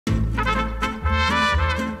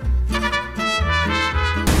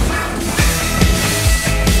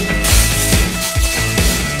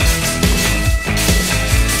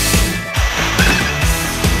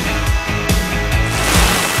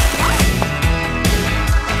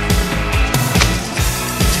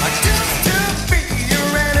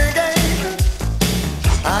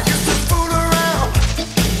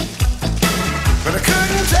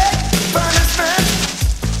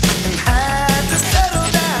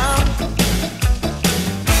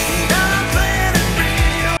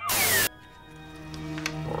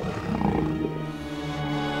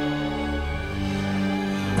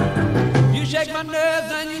catch my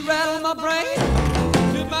nerves and you rattle my brain.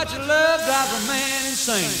 Too much of love drives a man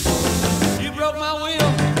insane. You broke my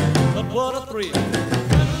will, but what a thrill.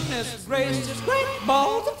 Goodness gracious, great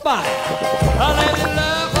balls of fire. I let you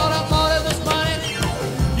love what I thought it was funny.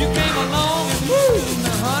 You came along and woo,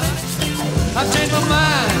 now honey, I've changed my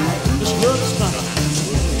mind. This love is fun.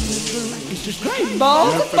 It's just great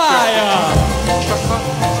balls of fire.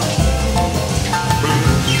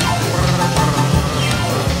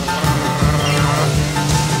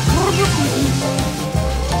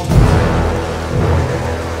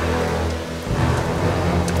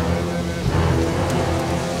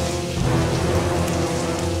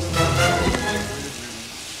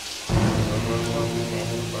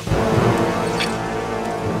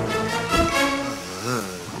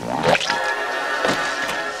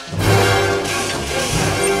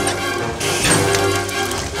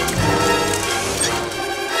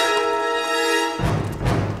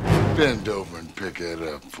 Bend over and pick it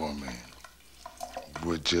up for me.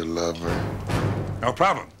 Would you, lover? No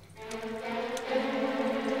problem.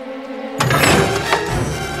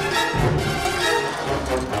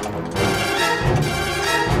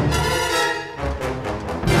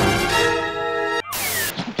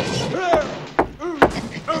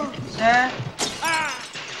 Sir?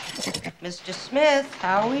 Mr. Smith,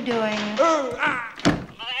 how are we doing?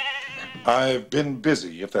 I've been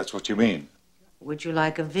busy, if that's what you mean. Would you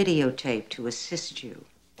like a videotape to assist you?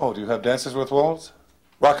 Oh, do you have Dances with Wolves?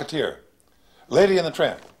 Rocketeer. Lady and the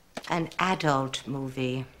Tramp. An adult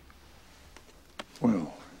movie.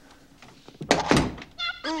 Well.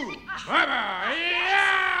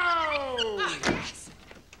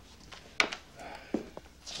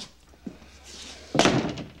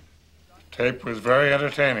 Tape was very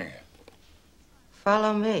entertaining.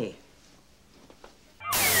 Follow me.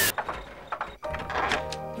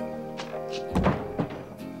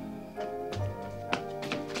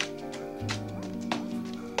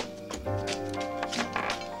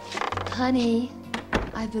 Honey,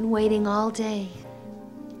 I've been waiting all day.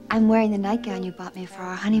 I'm wearing the nightgown you bought me for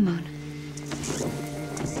our honeymoon.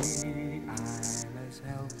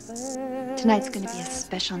 Tonight's gonna be a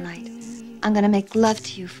special night. I'm gonna make love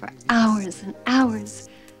to you for hours and hours.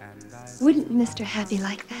 Wouldn't Mr. Happy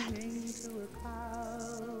like that?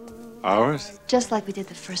 Hours? Just like we did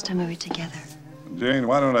the first time we were together. Jane,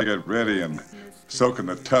 why don't I get ready and soak in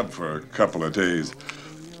the tub for a couple of days?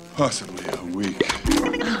 Possibly a week.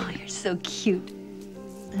 Oh, you're so cute.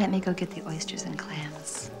 Let me go get the oysters and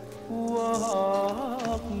clams.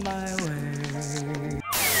 Walk my way.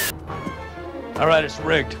 All right, it's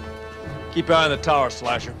rigged. Keep your eye on the tower,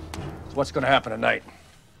 Slasher. It's what's gonna happen tonight.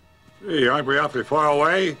 Hey, aren't we awfully far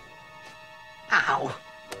away? Ow!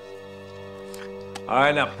 All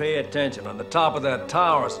right, now pay attention. On the top of that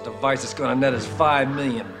tower is a device that's gonna net us $5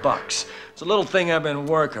 million. It's a little thing I've been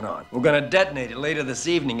working on. We're gonna detonate it later this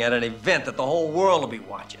evening at an event that the whole world will be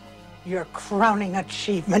watching. Your crowning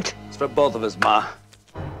achievement. It's for both of us, Ma.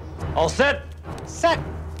 All set? Set.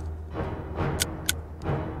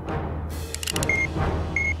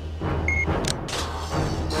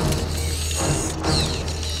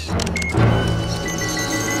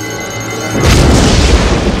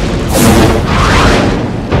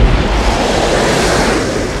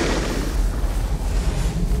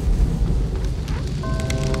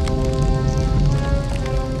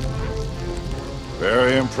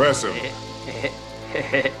 Very impressive.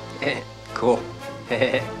 Cool.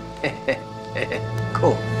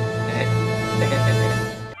 Cool.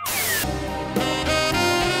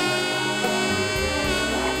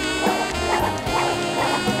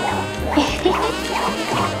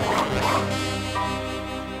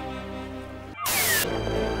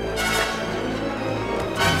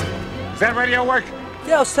 Does that radio work?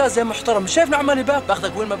 يا استاذ يا محترم شايفني عمال يباك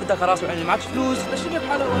باخذك وين ما بدك راسي وعيني معكش فلوس ليش تجيب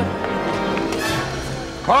حلاوه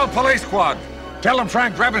Call police squad. Tell them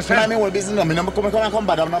Frank Drebin says... I mean, well, business, no. I come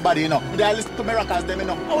bad on my body, you know. They listen to miracles, them, you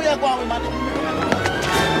know. Oh, yeah, go on with man.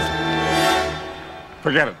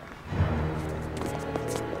 Forget it.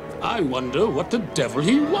 I wonder what the devil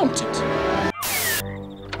he wanted.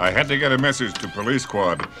 I had to get a message to police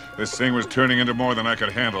squad. This thing was turning into more than I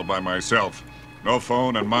could handle by myself. No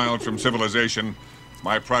phone and miles from civilization.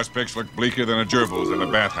 My prospects look bleaker than a gerbil's in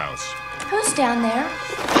a bathhouse. Who's down there?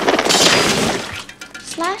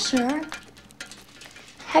 Slasher,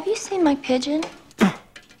 have you seen my pigeon?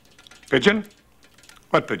 Pigeon?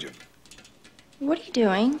 What pigeon? What are you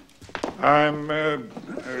doing? I'm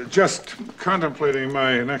just contemplating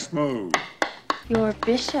my next move. Your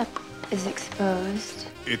bishop is exposed.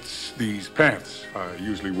 It's these pants. I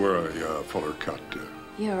usually wear a fuller cut.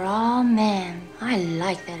 You're all man. I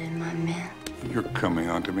like that in my man. You're coming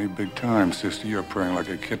on to me big time, sister. You're praying like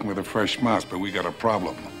a kitten with a fresh mouse, but we got a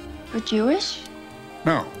problem. We're Jewish?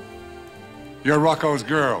 No. You're Rocco's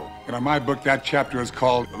girl. And in my book, that chapter is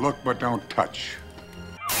called Look But Don't Touch.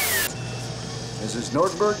 Mrs.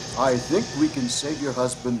 Nordberg, I think we can save your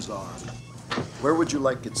husband's arm. Where would you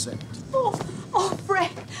like it sent? Oh,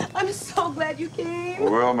 Frank, I'm so glad you came.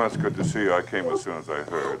 Well, that's good to see you. I came as soon as I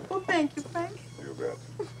heard. Well, thank you, Frank. You bet.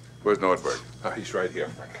 Where's Nordberg? He's right here,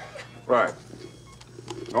 Frank. Right.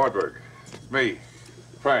 Nordberg. Me.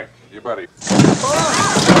 Frank, your buddy.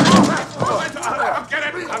 I'll get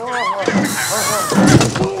it!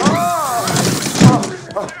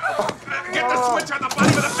 Get the switch on the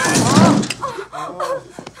bottom of the bed!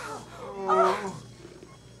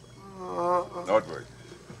 Nordberg.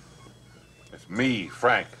 It's me,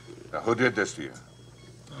 Frank. Now, who did this to you?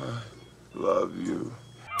 I love you.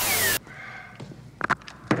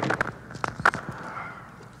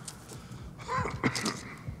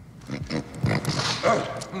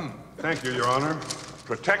 Thank you, Your Honor.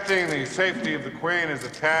 Protecting the safety of the Queen is a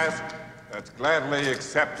task that's gladly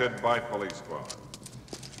accepted by police squad.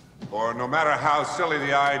 For no matter how silly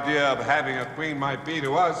the idea of having a queen might be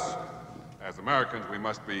to us, as Americans, we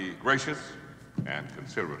must be gracious and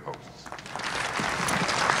considerate hosts.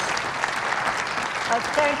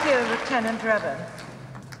 Thank you, Lieutenant Drebin.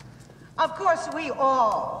 Of course, we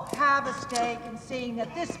all have a stake in seeing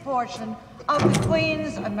that this portion of the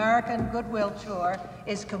Queen's American Goodwill Tour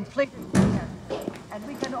is completed. And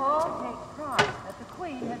we can all take pride that the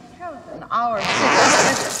Queen has chosen our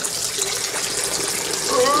visit.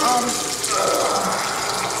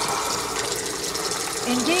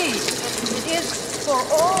 Indeed, it is for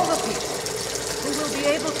all the people who will be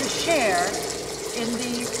able to share in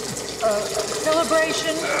the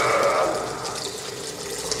celebration,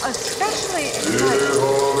 especially exciting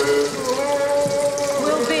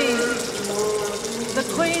will be the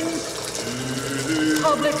Queen's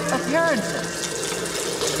public appearances.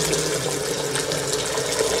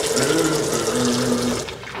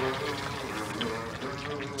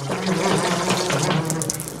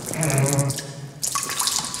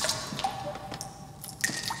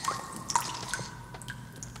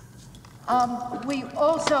 We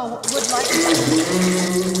also would like to...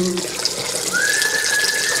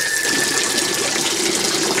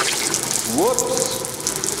 Whoops.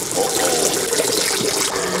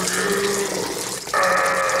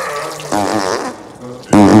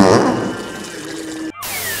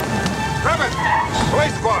 Drebin!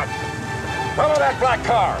 Police squad! Follow that black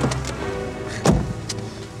car!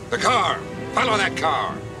 The car! Follow that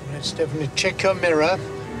car! Let's definitely check your mirror.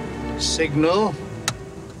 Signal.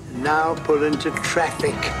 Now pull into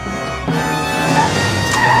traffic.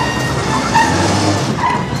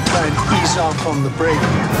 Try and ease off on the brake.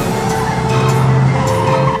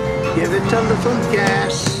 Give it a little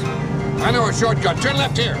gas. I know a shortcut. Turn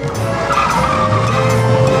left here.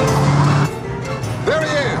 There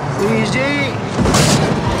he is. Easy.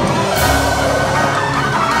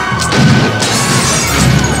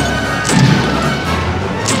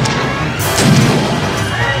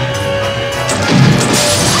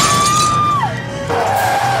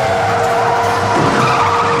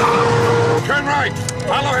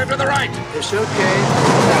 Follow him to the right. It's okay.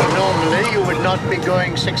 Now, normally, you would not be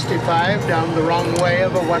going 65 down the wrong way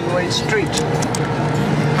of a one-way street.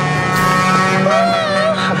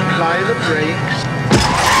 Apply the brakes.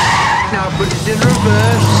 Now put it in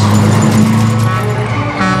reverse.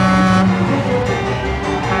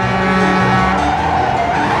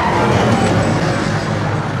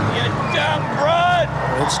 You dumb broad!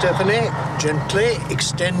 All right, Stephanie. Gently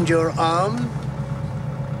extend your arm.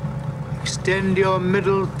 Extend your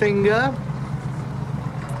middle finger.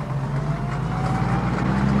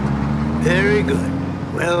 Very good.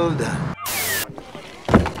 Well done.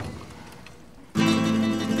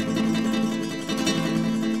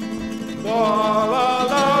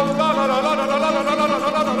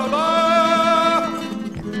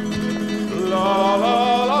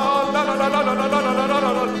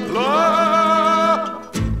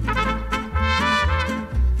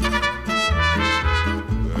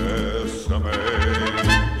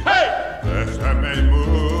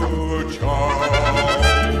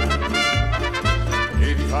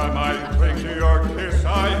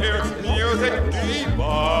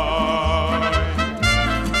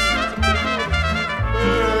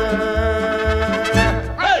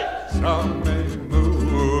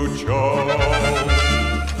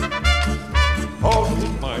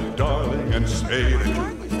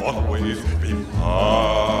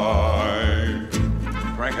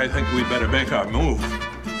 I think we better make our move.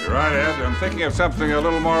 You're right, Ed. I'm thinking of something a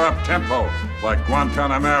little more up-tempo, like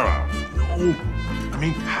Guantanamera. No, No, I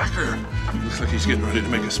mean Hacker. Looks like he's getting ready to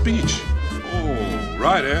make a speech. Oh,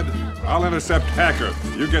 right, Ed. I'll intercept Hacker.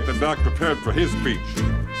 You get the doc prepared for his speech.